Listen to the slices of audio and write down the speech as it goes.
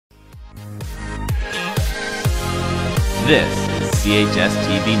This is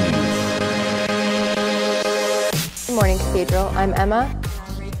CHSTV News. Good morning, Cathedral. I'm Emma.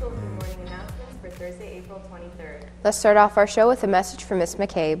 I'm Rachel with the morning announcements for Thursday, April 23rd. Let's start off our show with a message from Miss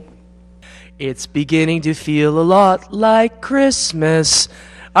McCabe. It's beginning to feel a lot like Christmas.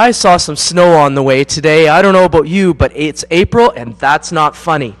 I saw some snow on the way today. I don't know about you, but it's April, and that's not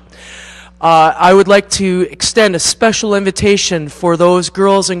funny. I would like to extend a special invitation for those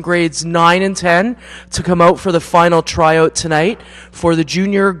girls in grades 9 and 10 to come out for the final tryout tonight for the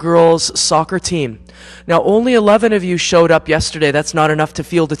junior girls soccer team. Now, only 11 of you showed up yesterday. That's not enough to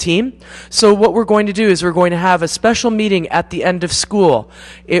field a team. So what we're going to do is we're going to have a special meeting at the end of school.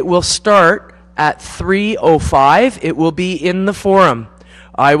 It will start at 3:05. It will be in the forum.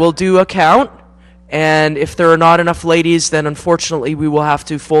 I will do a count. And if there are not enough ladies, then unfortunately we will have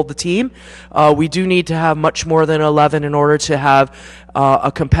to fold the team. We do need to have much more than 11 in order to have a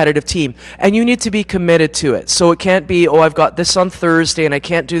competitive team. And you need to be committed to it. So it can't be, oh, I've got this on Thursday and I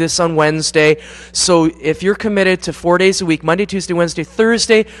can't do this on Wednesday. So if you're committed to 4 days a week, Monday, Tuesday, Wednesday,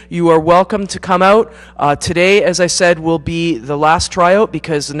 Thursday, you are welcome to come out. Today, as I said, will be the last tryout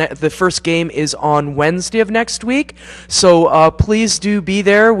because the first game is on Wednesday of next week. So please do be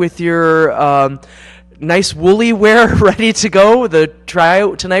there with your nice woolly wear ready to go. The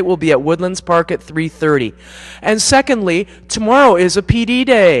tryout tonight will be at Woodlands Park at 3:30. And secondly, tomorrow is a PD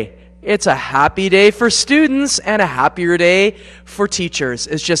day. It's a happy day for students and a happier day for teachers.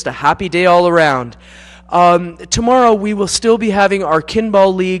 It's just a happy day all around. Tomorrow we will still be having our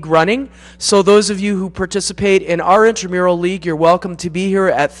Kinball League running. So those of you who participate in our intramural league, you're welcome to be here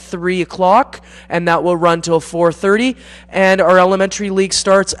at 3 o'clock, and that will run till 4:30. And our elementary league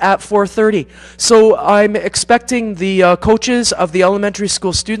starts at 4:30. So I'm expecting the coaches of the elementary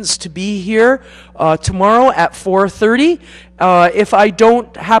school students to be here tomorrow at 4:30. If I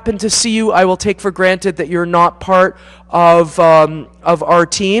don't happen to see you, I will take for granted that you're not part of our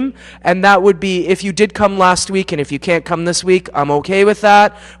team, and that would be if you did come last week, and if you can't come this week, I'm okay with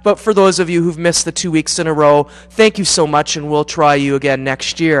that. But for those of you who've missed the 2 weeks in a row, thank you so much, and we'll try you again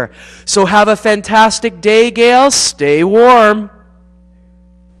next year. So have a fantastic day, Gail. Stay warm.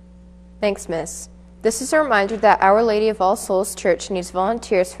 Thanks, Miss. This is a reminder that Our Lady of All Souls Church needs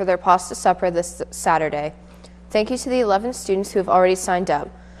volunteers for their pasta supper this Saturday. Thank you to the 11 students who have already signed up.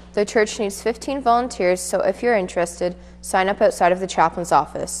 The church needs 15 volunteers, so if you're interested, sign up outside of the chaplain's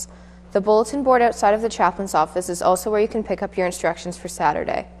office. The bulletin board outside of the chaplain's office is also where you can pick up your instructions for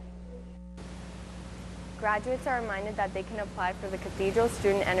Saturday. Graduates are reminded that they can apply for the Cathedral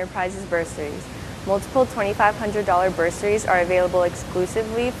Student Enterprises bursaries. Multiple $2,500 bursaries are available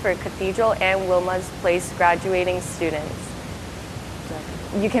exclusively for Cathedral and Wilma's Place graduating students.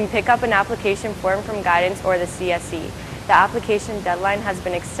 You can pick up an application form from Guidance or the CSE. The application deadline has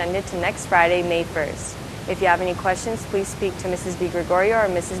been extended to next Friday, May 1st. If you have any questions, please speak to Mrs. DiGregorio or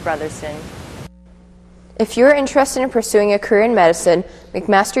Mrs. Brotherson. If you're interested in pursuing a career in medicine,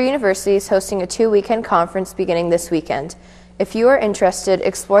 McMaster University is hosting a 2-weekend conference beginning this weekend. If you are interested,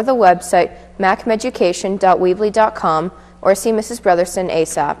 explore the website macmeducation.weebly.com or see Mrs. Brotherson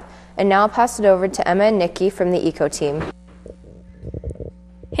ASAP. And now I'll pass it over to Emma and Nikki from the ECO team.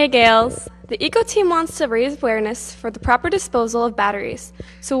 Hey Gales, the ECO team wants to raise awareness for the proper disposal of batteries,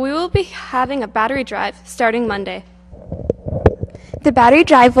 so we will be having a battery drive starting Monday. The battery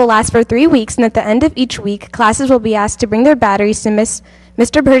drive will last for 3 weeks, and at the end of each week, classes will be asked to bring their batteries to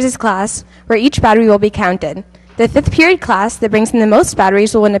Mr. Burrs' class, where each battery will be counted. The 5th period class that brings in the most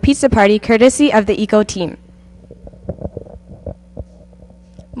batteries will win a pizza party courtesy of the ECO team.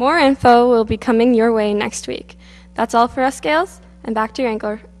 More info will be coming your way next week. That's all for us, Gales, and back to your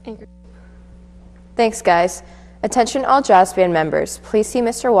anchor. Thanks, guys. Attention all jazz band members. Please see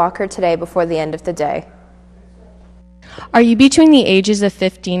Mr. Walker today before the end of the day. Are you between the ages of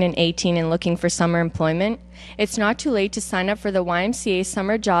 15 and 18 and looking for summer employment? It's not too late to sign up for the YMCA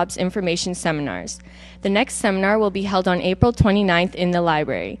Summer Jobs Information Seminars. The next seminar will be held on April 29th in the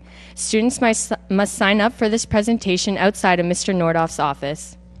library. Students must sign up for this presentation outside of Mr. Nordoff's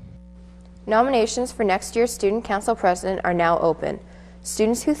office. Nominations for next year's Student Council President are now open.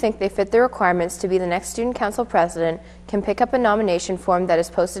 Students who think they fit the requirements to be the next Student Council President can pick up a nomination form that is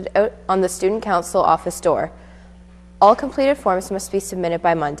posted out on the Student Council office door. All completed forms must be submitted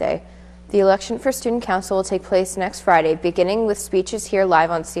by Monday. The election for Student Council will take place next Friday, beginning with speeches here live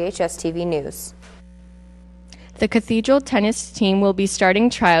on CHSTV News. The Cathedral tennis team will be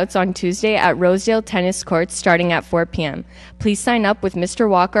starting tryouts on Tuesday at Rosedale Tennis Courts starting at 4 p.m. Please sign up with Mr.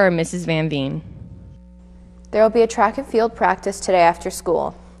 Walker or Mrs. Van Veen. There will be a track and field practice today after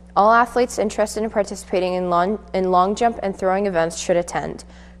school. All athletes interested in participating in long jump and throwing events should attend.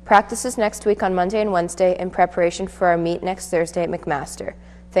 Practices next week on Monday and Wednesday in preparation for our meet next Thursday at McMaster.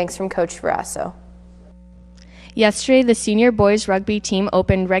 Thanks from Coach Verasso. Yesterday, the senior boys rugby team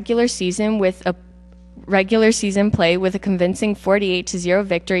opened regular season play with a convincing 48-0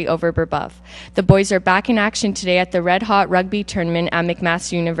 victory over Brebeuf. The boys are back in action today at the Red Hot Rugby Tournament at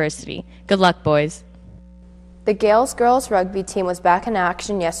McMaster University. Good luck, boys. The Gales girls rugby team was back in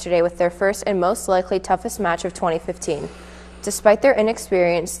action yesterday with their first and most likely toughest match of 2015. Despite their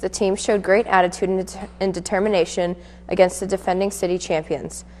inexperience, the team showed great attitude and determination against the defending city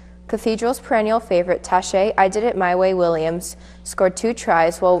champions. Cathedral's perennial favorite, Taché I Did It My Way Williams, scored 2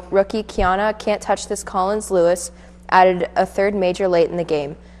 tries, while rookie Kiana Can't Touch This Collins Lewis added a third major late in the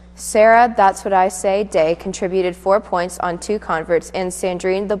game. Sarah That's What I Say Day contributed 4 points on 2 converts, and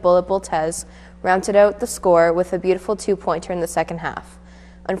Sandrine the Bullet Boltez rounded out the score with a beautiful 2-pointer in the second half.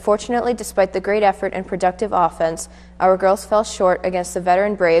 Unfortunately, despite the great effort and productive offense, our girls fell short against the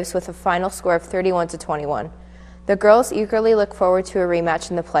veteran Braves with a final score of 31-21. The girls eagerly look forward to a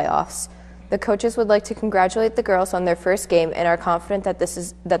rematch in the playoffs. The coaches would like to congratulate the girls on their first game and are confident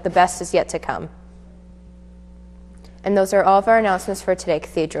that the best is yet to come. And those are all of our announcements for today,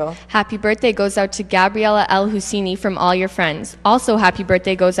 Cathedral. Happy birthday goes out to Gabriela El Husseini from all your friends. Also, happy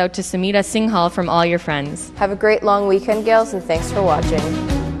birthday goes out to Samita Singhal from all your friends. Have a great long weekend, Gales, and thanks for watching.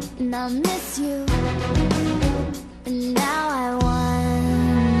 And I miss you, and now I